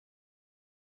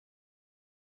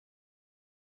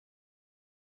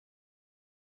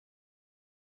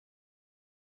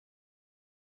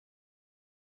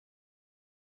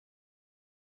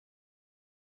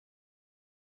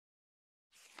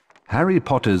Harry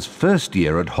Potter's first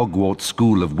year at Hogwarts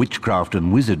School of Witchcraft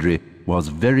and Wizardry was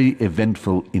very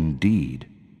eventful indeed.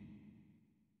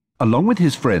 Along with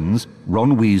his friends,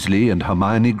 Ron Weasley and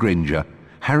Hermione Granger,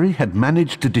 Harry had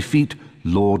managed to defeat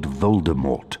Lord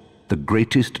Voldemort, the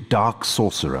greatest dark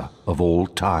sorcerer of all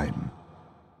time.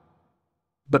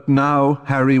 But now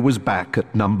Harry was back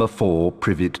at number 4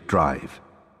 Privet Drive.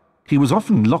 He was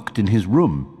often locked in his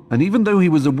room, and even though he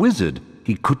was a wizard,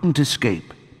 he couldn't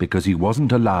escape because he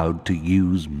wasn't allowed to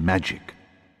use magic.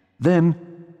 Then,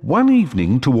 one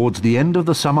evening towards the end of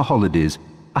the summer holidays,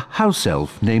 a house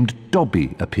elf named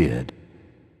Dobby appeared.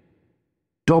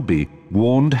 Dobby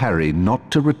warned Harry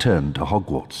not to return to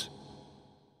Hogwarts.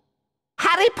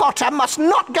 Harry Potter must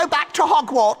not go back to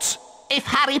Hogwarts. If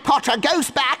Harry Potter goes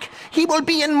back, he will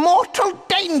be in mortal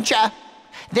danger.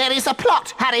 There is a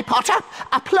plot, Harry Potter,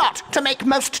 a plot to make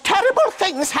most terrible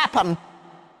things happen.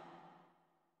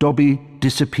 Dobby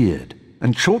disappeared,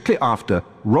 and shortly after,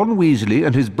 Ron Weasley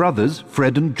and his brothers,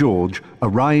 Fred and George,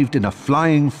 arrived in a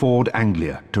flying Ford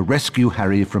Anglia to rescue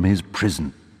Harry from his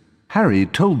prison. Harry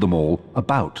told them all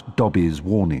about Dobby's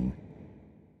warning.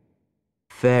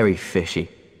 Very fishy.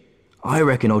 I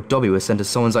reckon old Dobby was sent as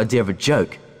someone's idea of a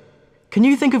joke. Can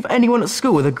you think of anyone at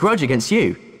school with a grudge against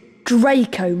you?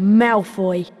 Draco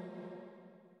Malfoy.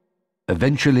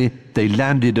 Eventually, they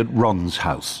landed at Ron's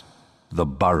house, the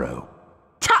Burrow.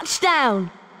 Touchdown!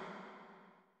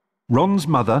 Ron's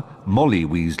mother, Molly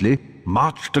Weasley,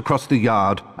 marched across the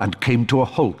yard and came to a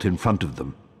halt in front of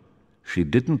them. She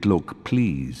didn't look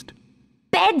pleased.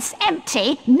 Bed's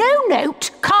empty, no note,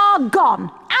 car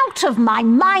gone. Out of my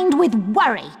mind with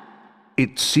worry.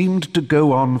 It seemed to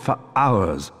go on for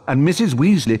hours, and Mrs.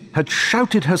 Weasley had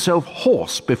shouted herself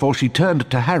hoarse before she turned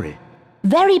to Harry.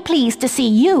 Very pleased to see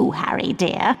you, Harry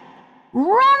dear.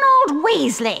 Ronald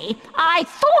Weasley, I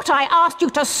thought I asked you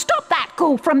to stop that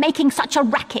ghoul from making such a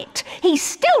racket. He's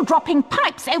still dropping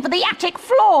pipes over the attic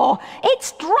floor.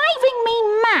 It's driving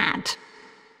me mad.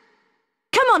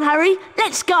 Come on, Harry,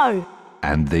 let's go.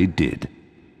 And they did.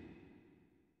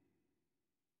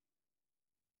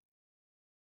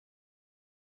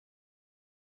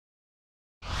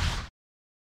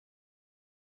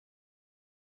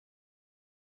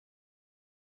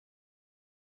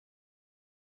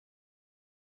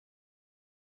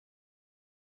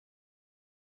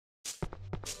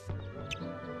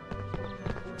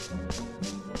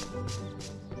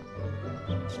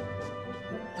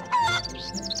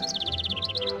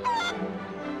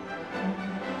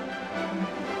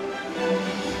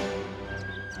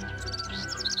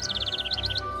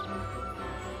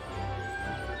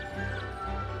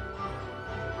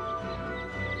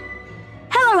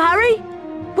 Hello, Harry.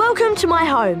 Welcome to my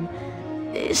home.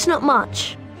 It's not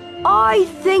much. I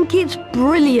think it's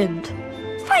brilliant.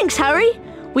 Thanks, Harry.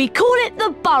 We call it the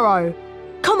Burrow.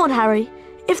 Come on, Harry.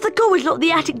 If the ghoul has locked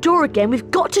the attic door again,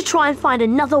 we've got to try and find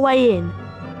another way in.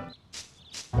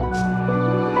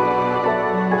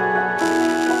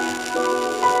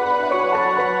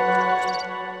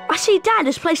 I see Dad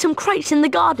has placed some crates in the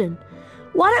garden.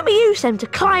 Why don't we use them to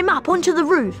climb up onto the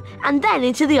roof and then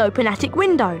into the open attic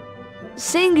window?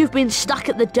 Seeing you've been stuck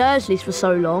at the Dursleys for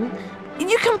so long,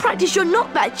 you can practice your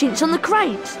knockback jinx on the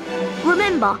crates.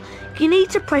 Remember, you need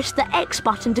to press the X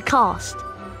button to cast.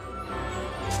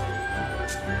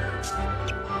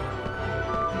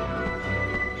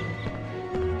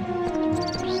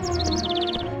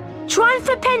 Try and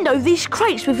flipendo these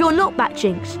crates with your knockback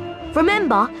jinx.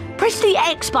 Remember, press the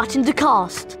X button to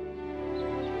cast.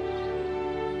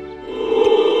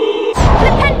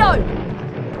 Flipendo!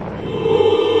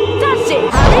 That's it,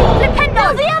 Harry! Flipendo!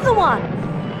 Now the other one!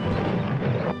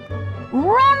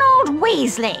 Ronald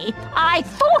Weasley, I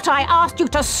thought I asked you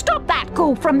to stop that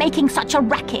ghoul from making such a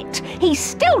racket. He's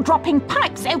still dropping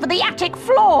pipes over the attic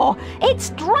floor. It's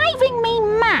driving me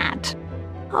mad.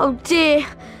 Oh dear,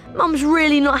 Mum's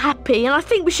really not happy and I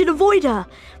think we should avoid her.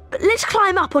 But let's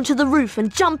climb up onto the roof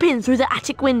and jump in through the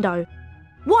attic window.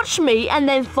 Watch me and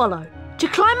then follow. To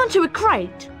climb onto a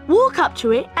crate, walk up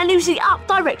to it and use the up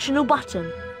directional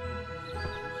button.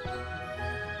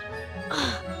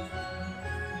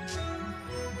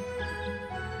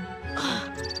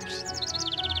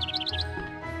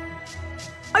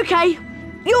 Okay,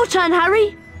 your turn,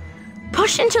 Harry.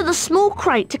 Push into the small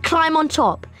crate to climb on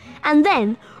top, and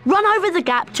then run over the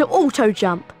gap to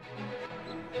auto-jump.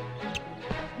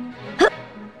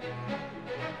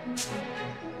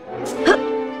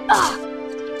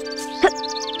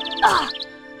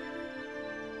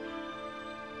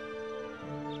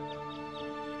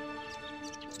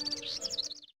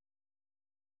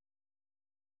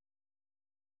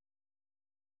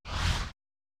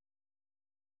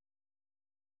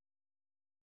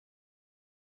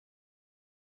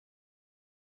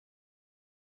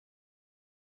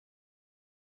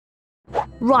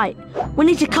 Right, we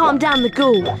need to calm down the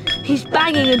ghoul. He's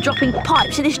banging and dropping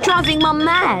pipes and it's driving Mum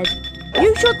mad.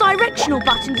 Use your directional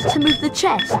buttons to move the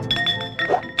chest.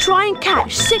 Try and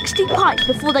catch 60 pipes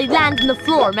before they land on the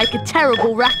floor and make a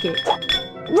terrible racket.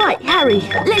 Right, Harry,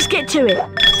 let's get to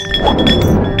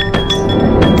it.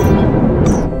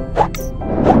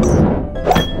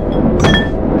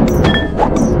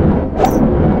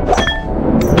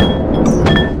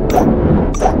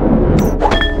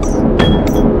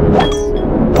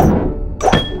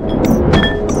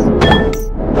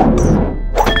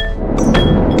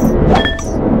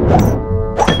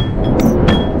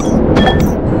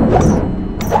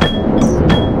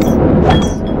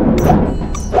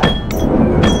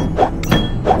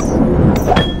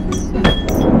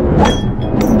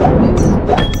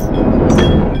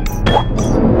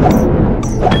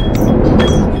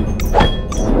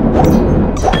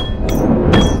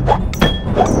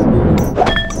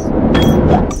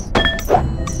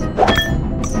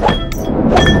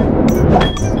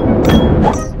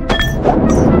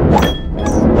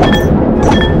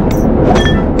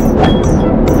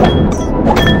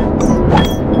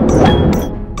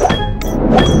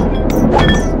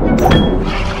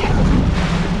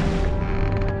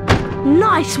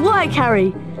 Nice work,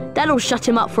 Harry. That'll shut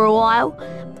him up for a while.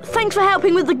 Thanks for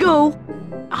helping with the ghoul.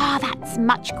 Ah, that's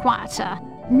much quieter.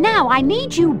 Now I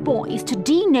need you boys to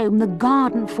denome the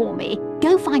garden for me.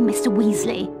 Go find Mr.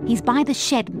 Weasley. He's by the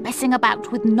shed messing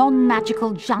about with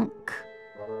non-magical junk.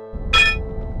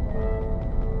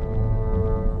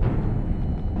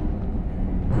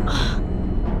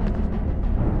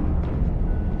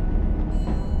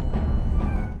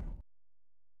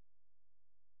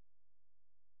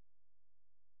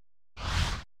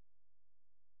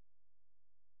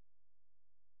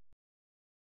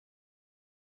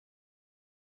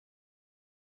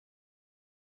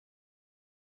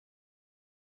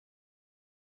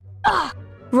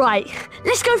 Right,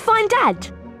 let's go find Dad.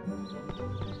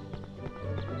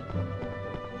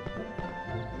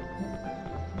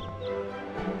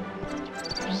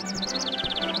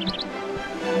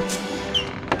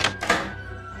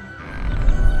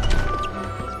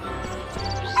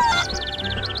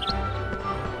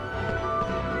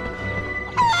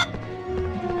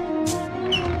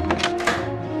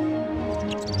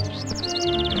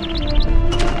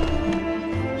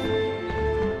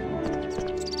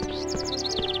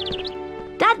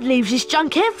 Dad leaves his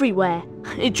junk everywhere.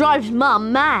 It drives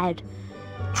Mum mad.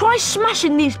 Try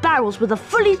smashing these barrels with a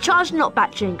fully charged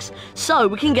knockback jinx so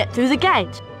we can get through the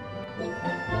gate.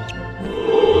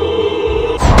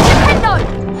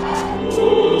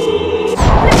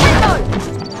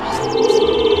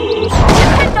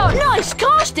 Nice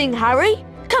casting, Harry.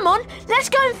 Come on, let's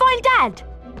go and find Dad.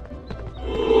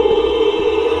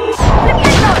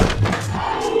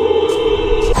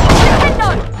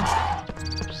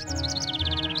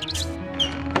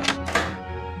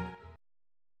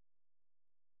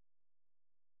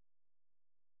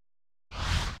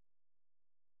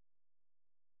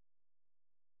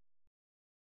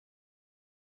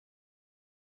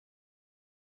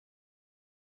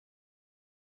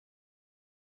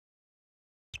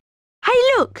 Hey,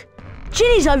 look!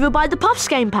 Ginny's over by the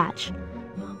Puffskein patch.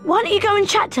 Why don't you go and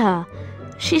chat to her?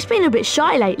 She's been a bit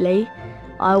shy lately.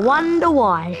 I wonder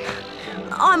why.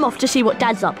 I'm off to see what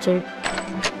Dad's up to.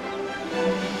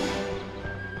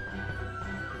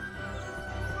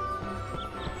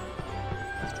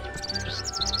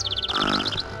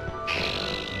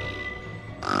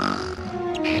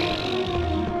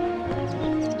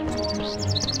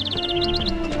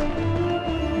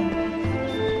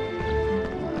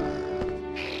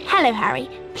 Hello, Harry.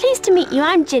 Pleased to meet you.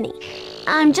 I'm Ginny.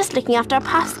 I'm just looking after a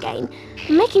Puffskein,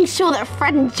 making sure that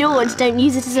Fred and George don't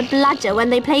use it as a bludger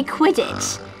when they play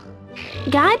Quidditch.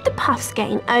 Guide the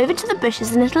Puffskein over to the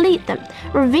bushes and it'll eat them,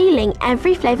 revealing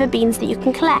every flavour beans that you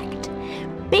can collect.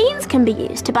 Beans can be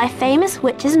used to buy famous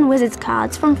witches and wizards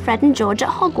cards from Fred and George at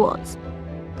Hogwarts.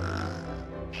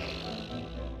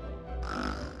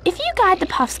 If you guide the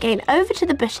Puffskein over to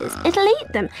the bushes, it'll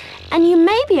eat them, and you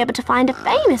may be able to find a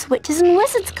famous witches and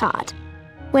wizards card.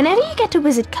 Whenever you get a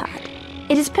wizard card,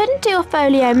 it is put into your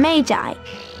Folio Magi.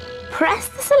 Press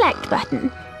the select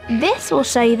button. This will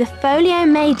show you the Folio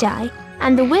Magi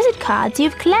and the wizard cards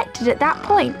you've collected at that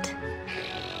point.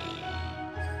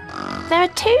 There are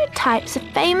two types of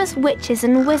famous witches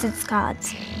and wizards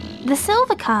cards: the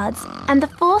silver cards and the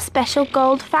 4 special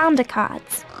gold founder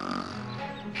cards.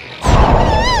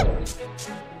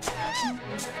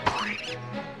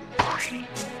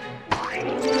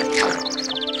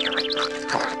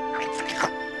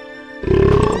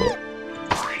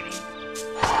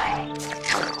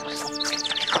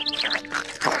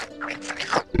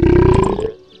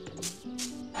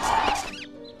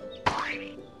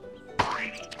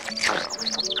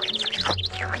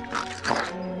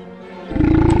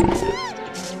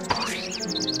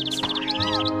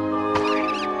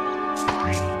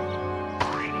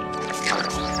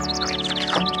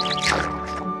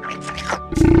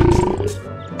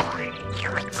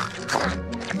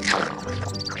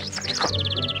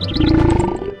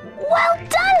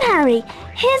 Harry,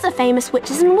 here's a famous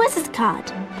witches and wizards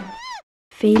card.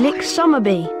 Felix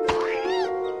Summerby.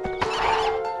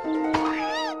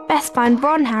 Best find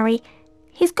Ron, Harry.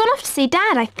 He's gone off to see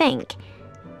Dad, I think.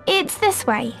 It's this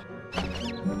way.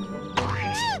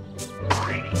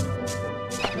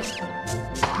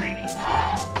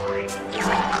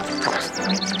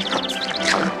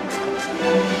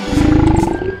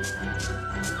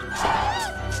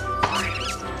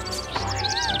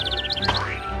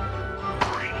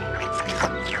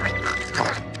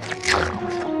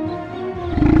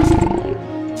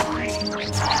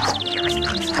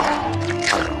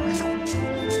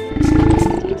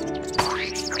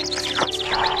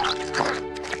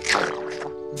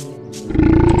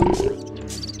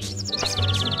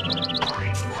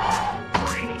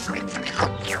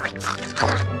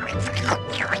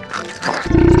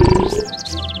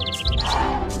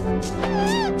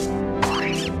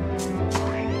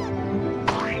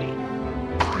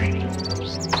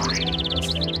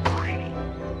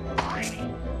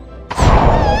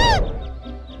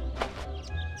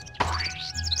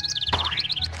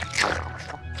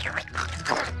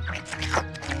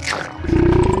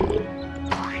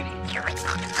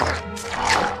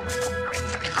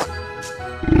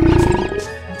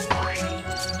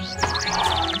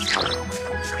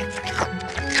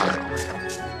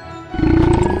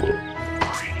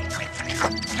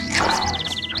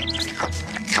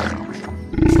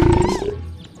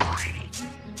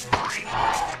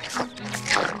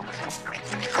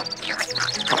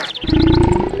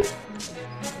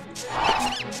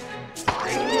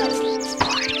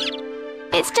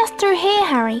 It's just through here,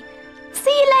 Harry.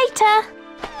 See you later.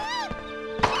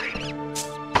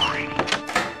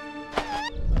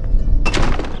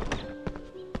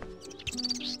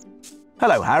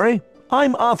 Hello, Harry.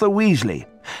 I'm Arthur Weasley.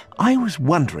 I was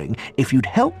wondering if you'd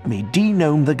help me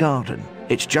de-gnome the garden.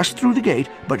 It's just through the gate,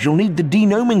 but you'll need the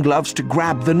de-gnoming gloves to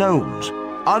grab the gnomes.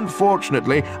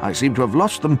 Unfortunately, I seem to have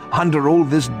lost them under all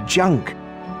this junk.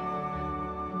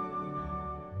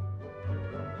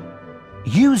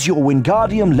 Use your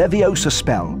Wingardium Leviosa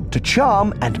spell to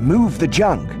charm and move the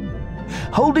junk.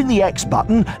 Holding the X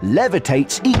button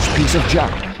levitates each piece of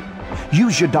junk.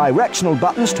 Use your directional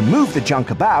buttons to move the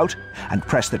junk about, and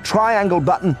press the triangle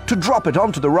button to drop it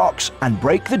onto the rocks and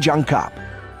break the junk up.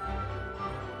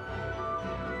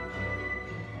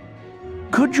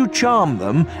 Could you charm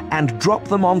them and drop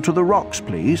them onto the rocks,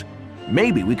 please?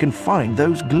 Maybe we can find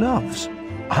those gloves.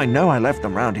 I know I left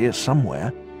them round here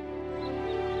somewhere.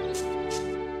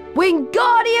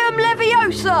 Wingardium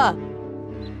Leviosa!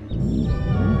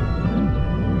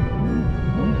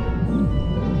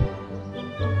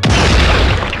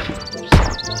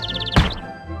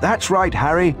 That's right,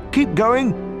 Harry. Keep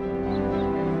going.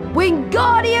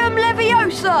 Wingardium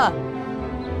Leviosa!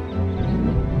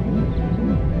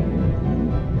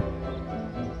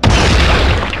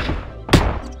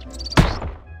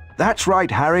 That's right,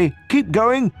 Harry. Keep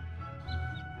going.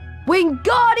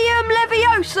 Wingardium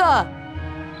Leviosa!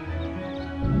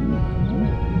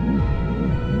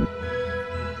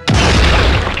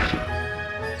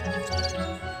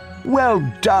 Well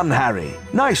done, Harry.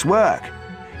 Nice work.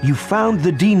 You found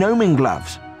the de-gnoming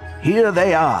gloves. Here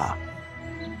they are.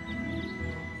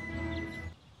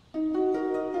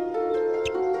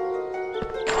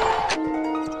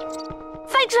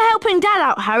 Thanks for helping Dad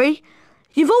out, Harry.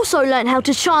 You've also learnt how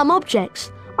to charm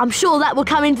objects. I'm sure that will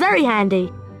come in very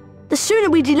handy. The sooner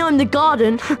we de-gnome the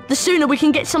garden, the sooner we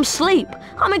can get some sleep.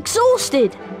 I'm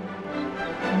exhausted.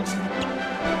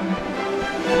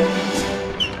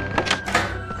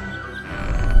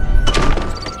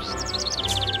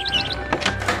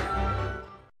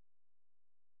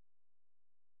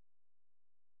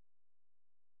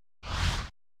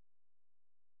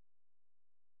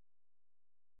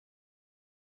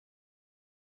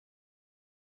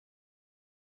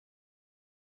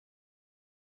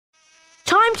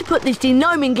 Time to put these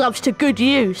de-gnoming gloves to good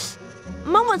use.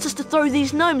 Mum wants us to throw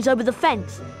these gnomes over the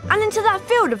fence and into that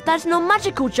field of Dad's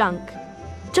non-magical junk.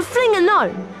 To fling a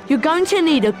gnome, you're going to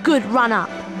need a good run-up.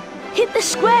 Hit the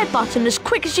square button as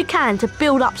quick as you can to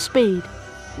build up speed.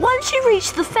 Once you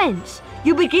reach the fence,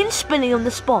 you begin spinning on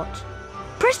the spot.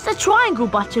 Press the triangle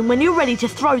button when you're ready to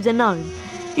throw the gnome.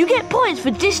 You get points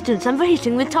for distance and for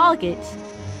hitting the targets.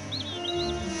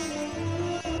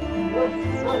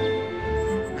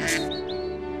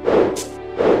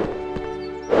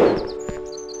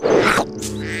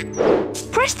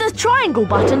 Press the triangle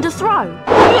button to throw.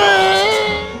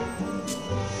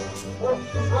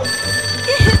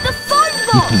 You hit the phone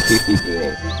box!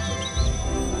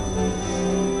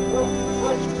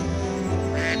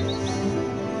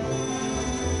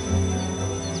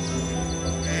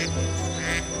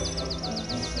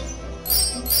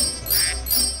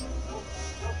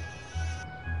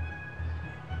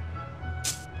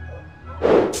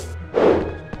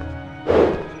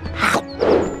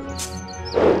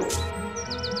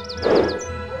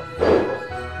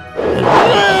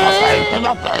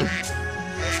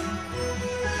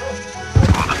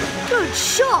 Good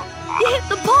shot! You hit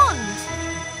the pond!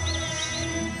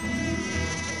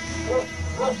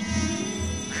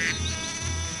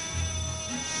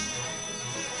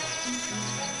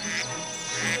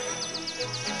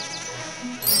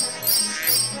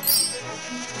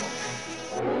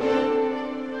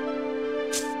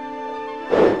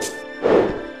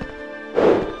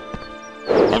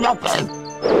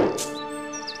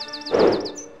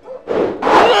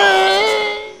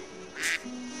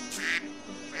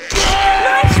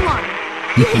 Nice one!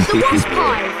 You hit the wasp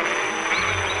hive!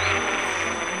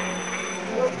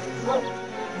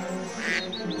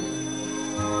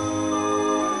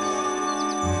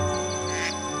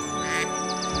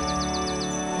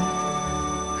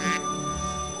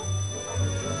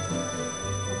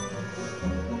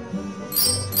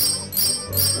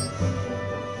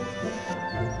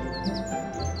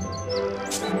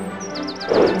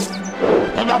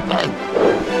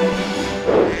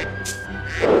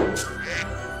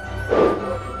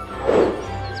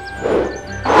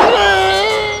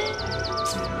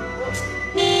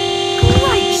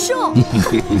 Great shot!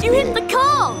 You hit the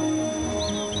car!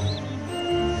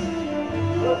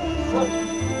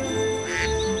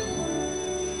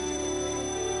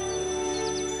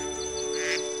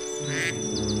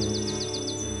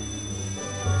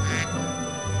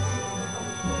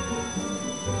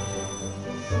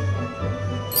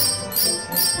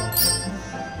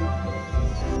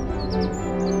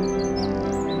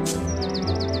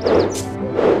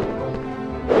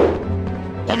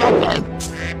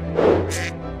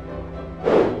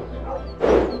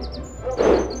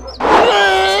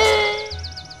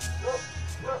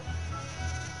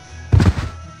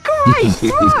 Great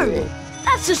throw!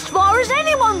 That's as far as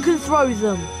anyone can throw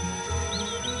them.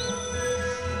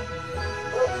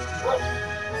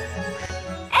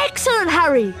 Excellent,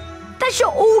 Harry! That's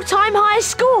your all-time highest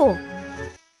score.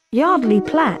 Yardley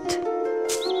Platt.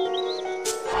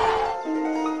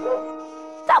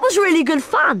 That was really good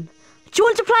fun. Do you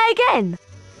want to play again?